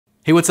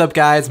Hey, what's up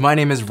guys? My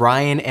name is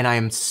Ryan and I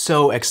am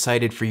so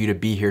excited for you to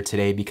be here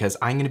today because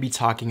I'm gonna be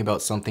talking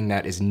about something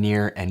that is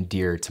near and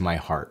dear to my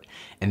heart,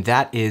 and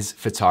that is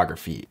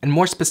photography, and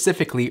more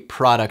specifically,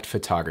 product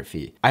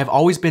photography. I've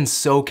always been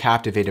so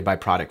captivated by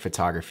product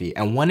photography,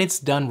 and when it's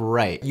done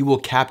right, you will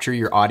capture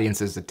your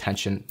audience's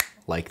attention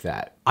like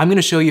that. I'm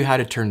gonna show you how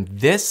to turn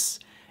this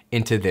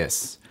into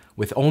this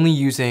with only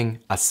using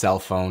a cell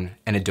phone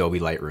and Adobe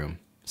Lightroom.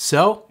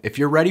 So, if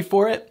you're ready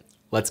for it,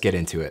 let's get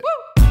into it.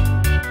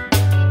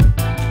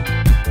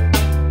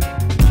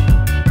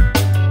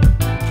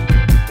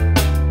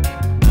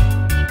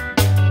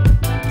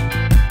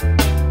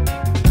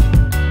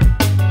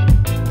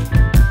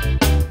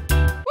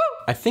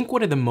 I think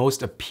one of the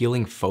most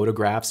appealing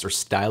photographs or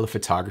style of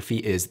photography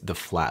is the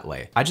flat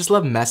lay. I just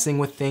love messing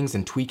with things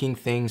and tweaking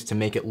things to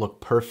make it look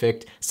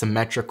perfect,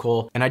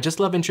 symmetrical, and I just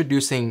love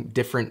introducing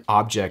different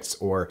objects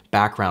or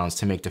backgrounds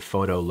to make the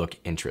photo look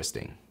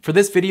interesting. For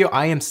this video,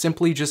 I am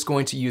simply just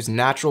going to use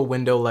natural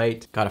window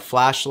light, got a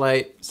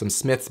flashlight, some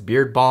Smith's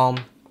Beard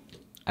Balm,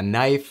 a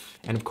knife,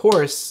 and of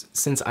course,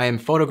 since I am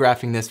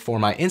photographing this for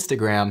my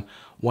Instagram,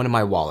 one of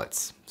my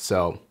wallets.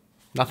 So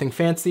nothing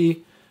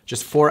fancy,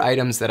 just 4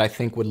 items that I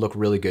think would look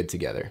really good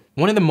together.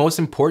 One of the most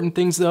important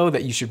things though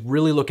that you should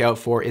really look out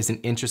for is an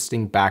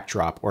interesting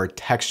backdrop or a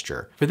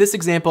texture. For this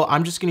example,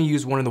 I'm just gonna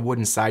use one of the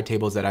wooden side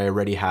tables that I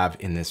already have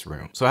in this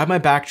room. So I have my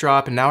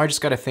backdrop and now I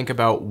just gotta think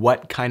about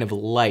what kind of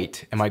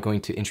light am I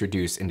going to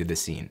introduce into the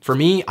scene. For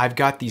me, I've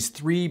got these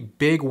 3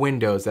 big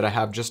windows that I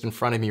have just in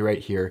front of me right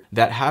here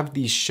that have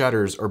these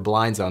shutters or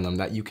blinds on them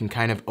that you can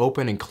kind of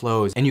open and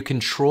close, and you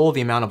control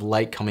the amount of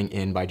light coming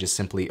in by just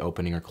simply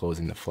opening or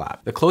closing the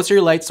flap. The closer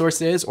your light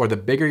source is, or the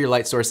bigger your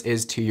light source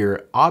is to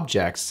your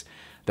objects,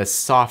 the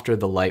softer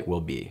the light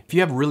will be. If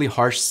you have really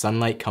harsh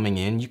sunlight coming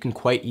in, you can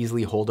quite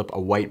easily hold up a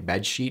white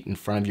bed sheet in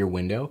front of your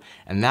window,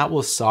 and that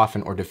will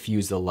soften or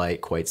diffuse the light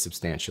quite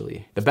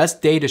substantially. The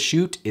best day to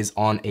shoot is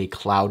on a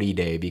cloudy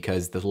day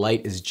because the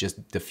light is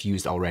just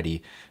diffused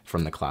already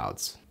from the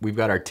clouds. We've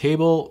got our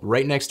table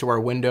right next to our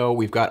window.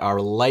 We've got our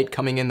light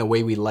coming in the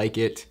way we like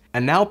it.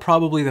 And now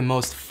probably the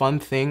most fun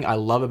thing I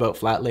love about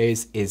flat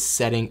lays is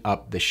setting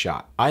up the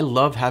shot. I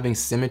love having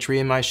symmetry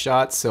in my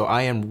shots, so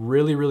I am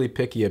really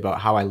picky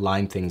about how I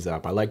line things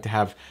up. I like to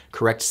have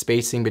correct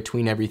spacing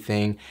between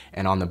everything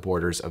and on the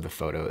borders of the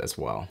photo as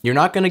well. You're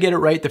not gonna get it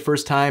right the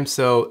first time,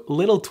 so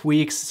little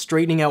tweaks,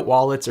 straightening out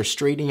wallets or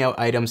straightening out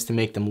items to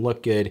make them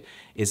look good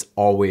is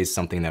always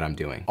something that I'm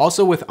doing.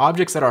 Also with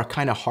objects that are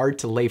kind of hard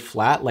to lay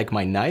flat, like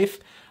my knife,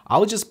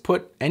 I'll just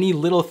put any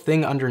little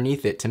thing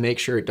underneath it to make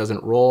sure it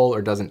doesn't roll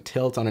or doesn't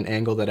tilt on an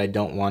angle that I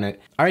don't want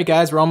it. All right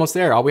guys, we're almost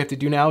there. All we have to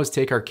do now is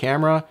take our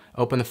camera,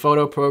 open the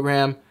photo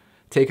program,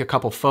 take a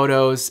couple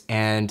photos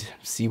and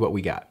see what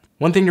we got.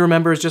 One thing to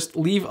remember is just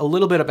leave a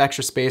little bit of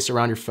extra space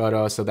around your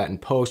photo so that in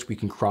post we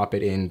can crop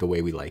it in the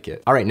way we like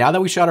it. All right, now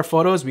that we shot our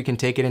photos, we can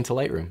take it into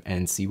Lightroom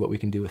and see what we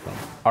can do with them.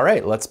 All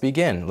right, let's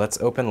begin.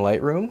 Let's open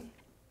Lightroom.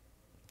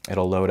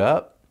 It'll load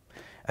up.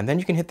 And then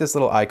you can hit this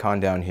little icon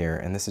down here,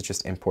 and this is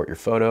just import your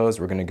photos.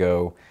 We're gonna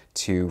go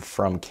to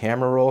from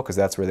camera roll, because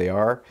that's where they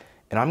are.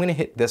 And I'm gonna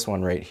hit this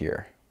one right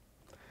here.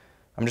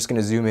 I'm just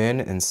gonna zoom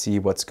in and see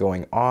what's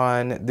going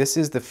on. This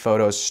is the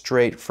photos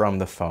straight from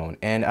the phone.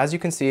 And as you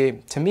can see,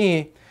 to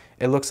me,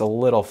 it looks a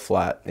little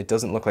flat. It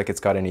doesn't look like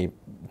it's got any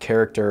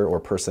character or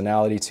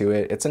personality to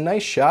it. It's a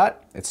nice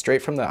shot. It's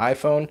straight from the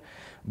iPhone,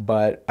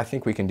 but I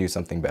think we can do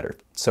something better.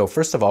 So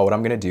first of all, what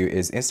I'm gonna do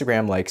is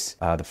Instagram likes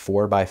the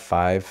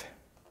 4:5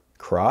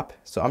 crop.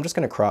 So I'm just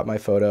gonna crop my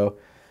photo,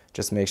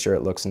 just make sure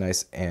it looks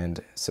nice and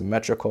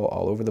symmetrical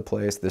all over the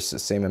place. There's the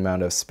same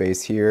amount of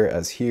space here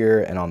as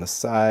here and on the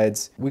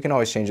sides. We can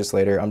always change this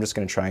later. I'm just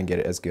gonna try and get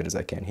it as good as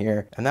I can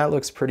here. And that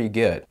looks pretty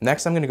good.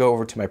 Next, I'm gonna go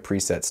over to my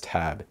presets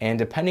tab. And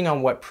depending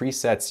on what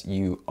presets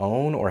you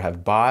own or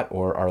have bought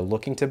or are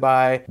looking to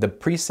buy, the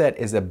preset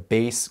is a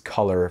base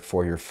color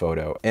for your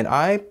photo. And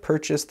I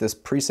purchased this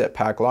preset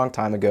pack a long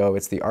time ago.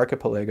 It's the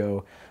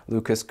Archipelago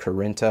Lucas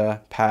Corinta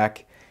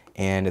pack.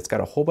 And it's got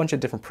a whole bunch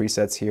of different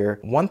presets here.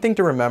 One thing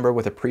to remember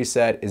with a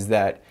preset is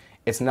that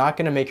it's not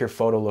gonna make your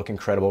photo look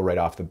incredible right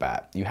off the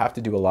bat. You have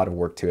to do a lot of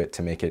work to it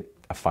to make it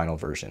a final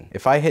version.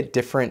 If I hit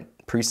different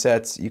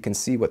presets, you can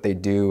see what they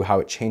do,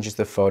 how it changes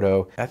the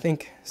photo. I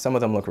think some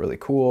of them look really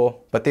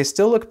cool, but they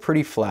still look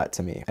pretty flat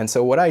to me. And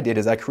so what I did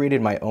is I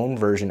created my own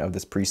version of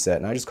this preset,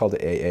 and I just called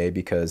it AA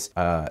because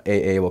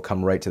AA will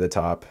come right to the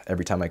top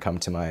every time I come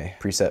to my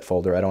preset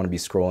folder. I don't want to be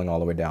scrolling all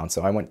the way down.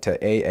 So I went to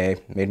AA,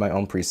 made my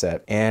own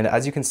preset, and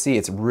as you can see,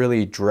 it's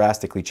really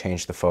drastically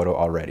changed the photo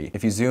already.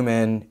 If you zoom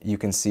in, you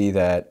can see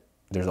that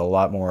there's a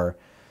lot more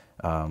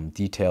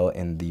detail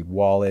in the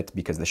wallet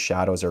because the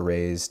shadows are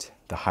raised.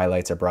 The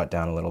highlights are brought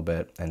down a little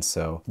bit. And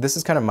so this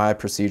is kind of my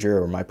procedure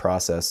or my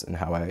process and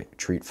how I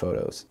treat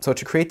photos. So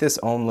to create this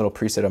own little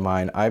preset of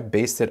mine, I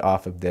based it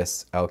off of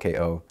this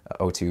LKO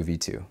O2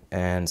 V2.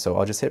 And so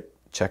I'll just hit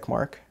check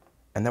mark.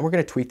 And then we're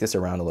gonna tweak this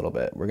around a little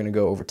bit. We're gonna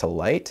go over to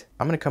light.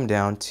 I'm gonna come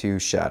down to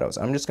shadows.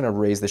 I'm just gonna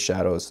raise the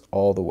shadows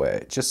all the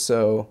way, just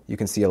so you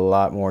can see a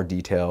lot more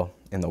detail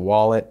in the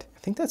wallet.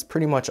 think that's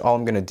pretty much all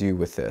I'm gonna do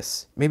with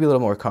this. Maybe a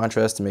little more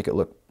contrast to make it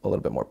look a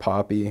little bit more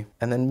poppy.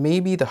 And then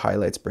maybe the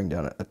highlights bring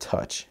down a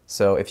touch.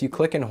 So if you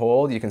click and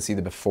hold, you can see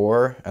the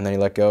before, and then you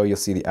let go, you'll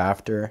see the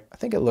after. I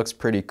think it looks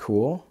pretty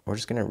cool. We're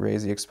just gonna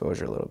raise the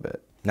exposure a little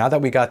bit. Now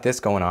that we got this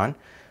going on,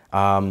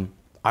 I'm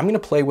gonna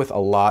play with a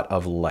lot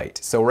of light.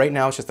 So right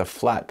now it's just a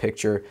flat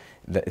picture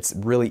that it's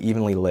really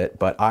evenly lit,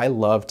 but I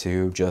love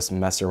to just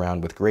mess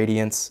around with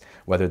gradients,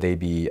 whether they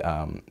be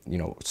you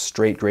know,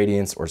 straight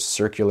gradients or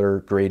circular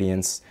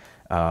gradients.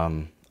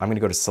 I'm gonna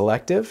go to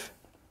selective.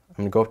 I'm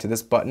gonna go up to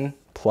this button,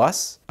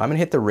 plus. I'm gonna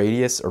hit the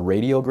radius or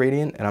radial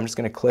gradient, and I'm just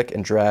gonna click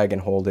and drag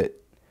and hold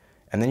it.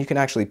 And then you can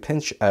actually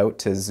pinch out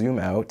to zoom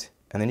out,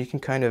 and then you can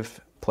kind of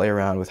play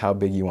around with how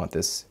big you want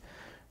this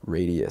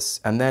radius.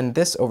 And then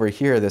this over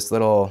here, this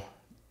little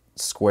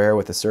square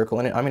with a circle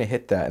in it, I'm gonna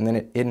hit that, and then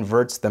it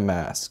inverts the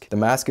mask. The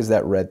mask is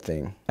that red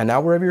thing. And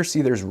now wherever you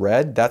see there's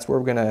red, that's where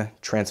we're gonna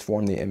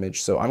transform the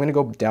image. So I'm gonna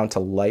go down to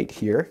light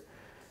here.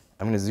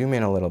 I'm gonna zoom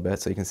in a little bit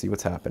so you can see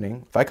what's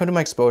happening. If I come to my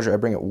exposure, I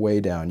bring it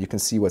way down, you can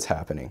see what's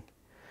happening.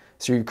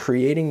 So you're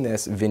creating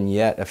this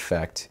vignette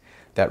effect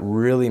that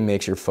really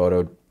makes your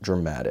photo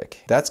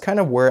dramatic. That's kind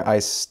of where I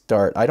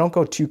start. I don't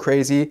go too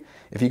crazy.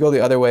 If you go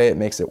the other way, it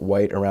makes it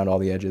white around all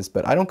the edges,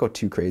 but I don't go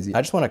too crazy.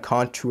 I just wanna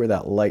contour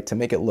that light to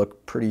make it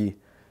look pretty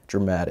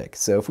dramatic.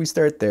 So if we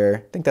start there,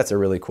 I think that's a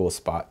really cool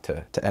spot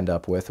to end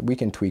up with. We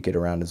can tweak it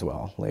around as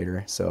well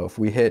later. So if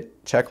we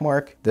hit check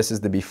mark, this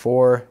is the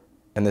before,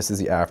 and this is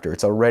the after.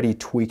 It's already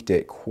tweaked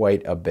it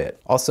quite a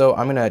bit. Also,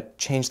 I'm gonna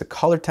change the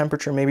color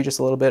temperature maybe just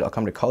a little bit. I'll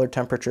come to color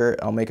temperature.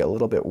 I'll make it a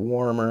little bit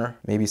warmer,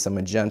 maybe some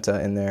magenta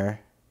in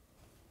there.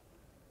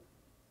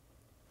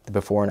 The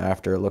before and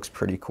after looks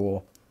pretty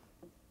cool.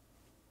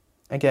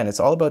 Again,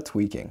 it's all about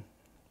tweaking.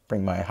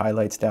 Bring my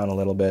highlights down a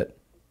little bit.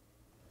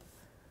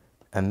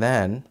 And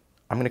then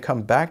I'm gonna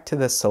come back to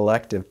the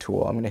selective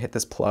tool. I'm gonna hit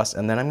this plus,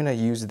 and then I'm gonna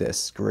use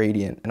this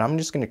gradient, and I'm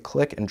just gonna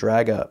click and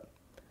drag up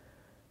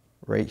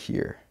right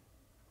here.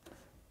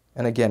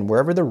 And again,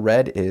 wherever the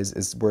red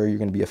is where you're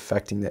gonna be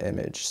affecting the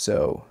image.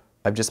 So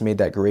I've just made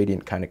that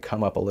gradient kind of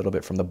come up a little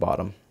bit from the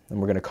bottom,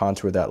 and we're gonna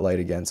contour that light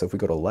again. So if we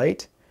go to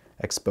light,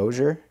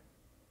 exposure,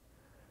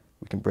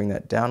 we can bring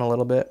that down a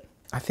little bit.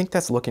 I think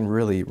that's looking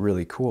really,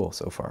 really cool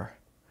so far.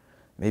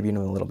 Maybe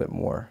even a little bit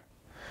more.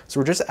 So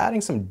we're just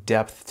adding some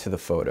depth to the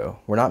photo.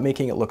 We're not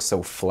making it look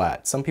so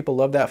flat. Some people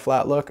love that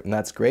flat look, and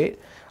that's great.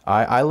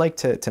 I like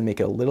to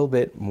make it a little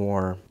bit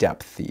more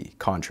depthy,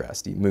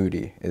 contrasty,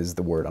 moody is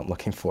the word I'm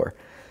looking for.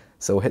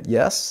 So hit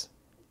yes,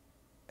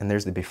 and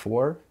there's the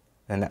before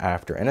and the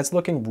after, and it's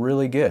looking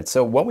really good.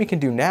 So what we can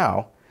do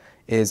now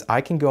is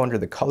I can go under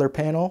the color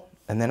panel,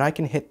 and then I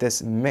can hit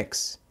this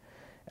mix.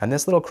 And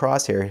this little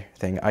crosshair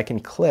thing, I can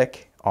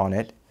click on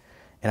it,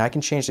 and I can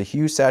change the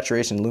hue,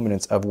 saturation,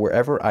 luminance of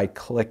wherever I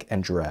click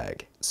and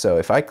drag. So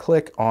if I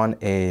click on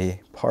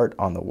a part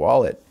on the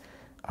wallet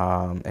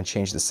and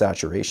change the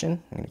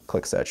saturation, I'm gonna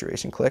click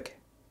saturation, click,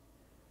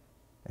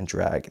 and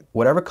drag.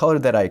 Whatever color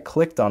that I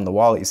clicked on the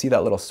wallet, you see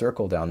that little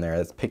circle down there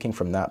that's picking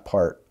from that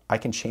part, I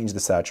can change the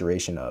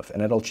saturation of,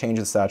 and it'll change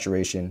the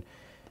saturation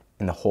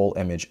in the whole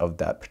image of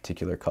that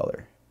particular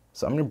color.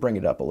 So I'm gonna bring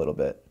it up a little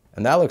bit.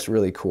 And that looks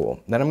really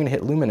cool. Then I'm gonna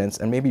hit luminance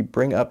and maybe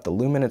bring up the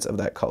luminance of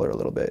that color a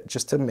little bit,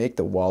 just to make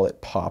the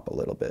wallet pop a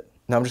little bit.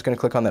 Now I'm just gonna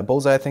click on that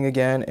bullseye thing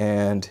again,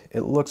 and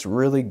it looks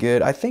really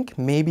good. I think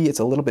maybe it's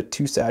a little bit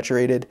too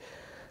saturated,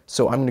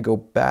 so I'm gonna go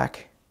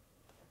back,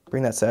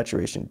 bring that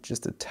saturation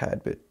just a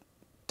tad bit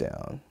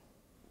down.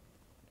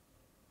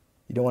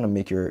 You don't wanna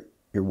make your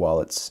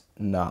wallets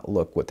not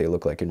look what they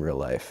look like in real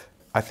life.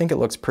 I think it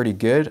looks pretty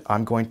good.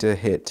 I'm going to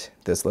hit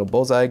this little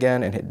bullseye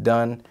again and hit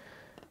done.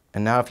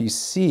 And now if you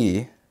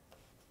see,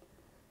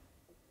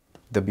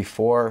 the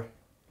before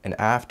and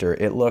after,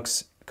 it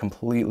looks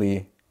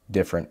completely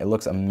different. It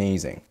looks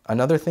amazing.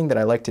 Another thing that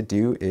I like to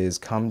do is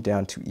come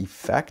down to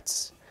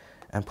effects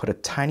and put a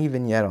tiny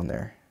vignette on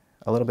there,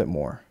 a little bit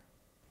more.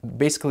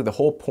 Basically, the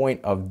whole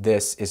point of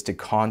this is to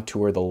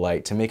contour the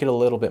light, to make it a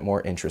little bit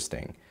more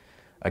interesting.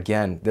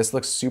 Again, this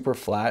looks super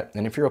flat,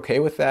 and if you're okay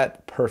with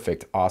that,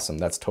 perfect, awesome,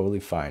 that's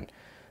totally fine.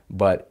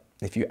 But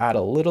if you add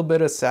a little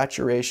bit of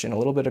saturation, a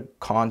little bit of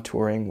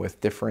contouring with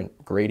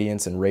different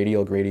gradients and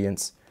radial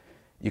gradients,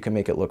 you can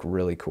make it look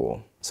really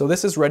cool. So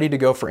this is ready to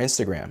go for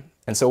Instagram.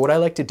 And so what I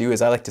like to do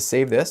is I like to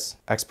save this,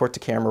 export to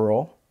camera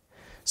roll.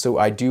 So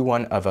I do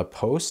one of a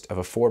post of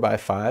a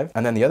 4x5.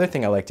 And then the other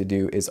thing I like to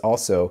do is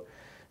also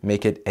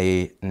make it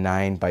a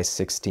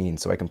 9x16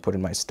 so I can put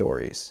in my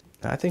stories.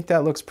 And I think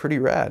that looks pretty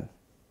rad.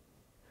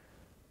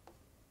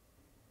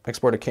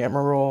 Export a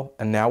camera roll,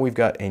 and now we've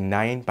got a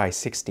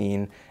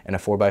 9x16 and a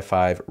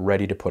 4x5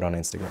 ready to put on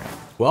Instagram.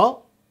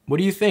 Well, what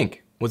do you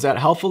think? Was that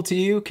helpful to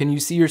you? Can you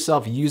see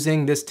yourself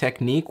using this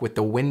technique with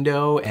the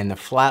window and the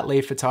flat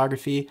lay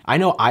photography? I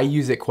know I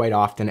use it quite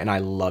often and I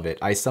love it.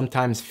 I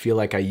sometimes feel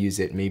like I use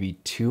it maybe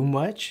too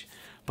much,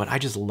 but I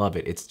just love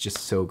it. It's just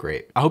so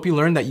great. I hope you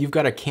learned that you've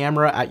got a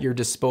camera at your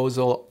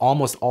disposal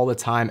almost all the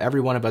time.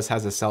 Every one of us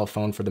has a cell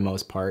phone for the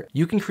most part.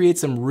 You can create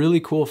some really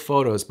cool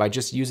photos by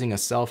just using a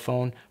cell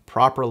phone,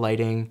 proper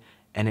lighting,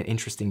 and an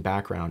interesting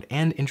background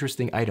and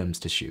interesting items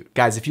to shoot.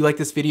 Guys, if you like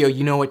this video,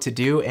 you know what to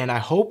do, and I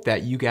hope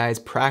that you guys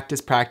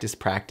practice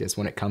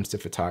when it comes to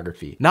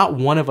photography. Not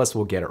one of us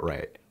will get it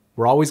right.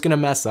 We're always gonna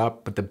mess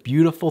up, but the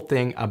beautiful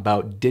thing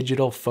about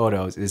digital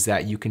photos is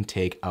that you can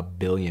take a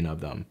billion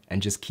of them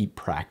and just keep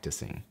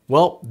practicing.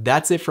 Well,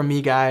 that's it from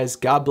me, guys.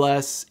 God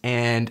bless,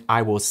 and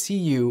I will see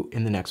you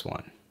in the next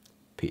one.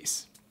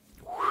 Peace.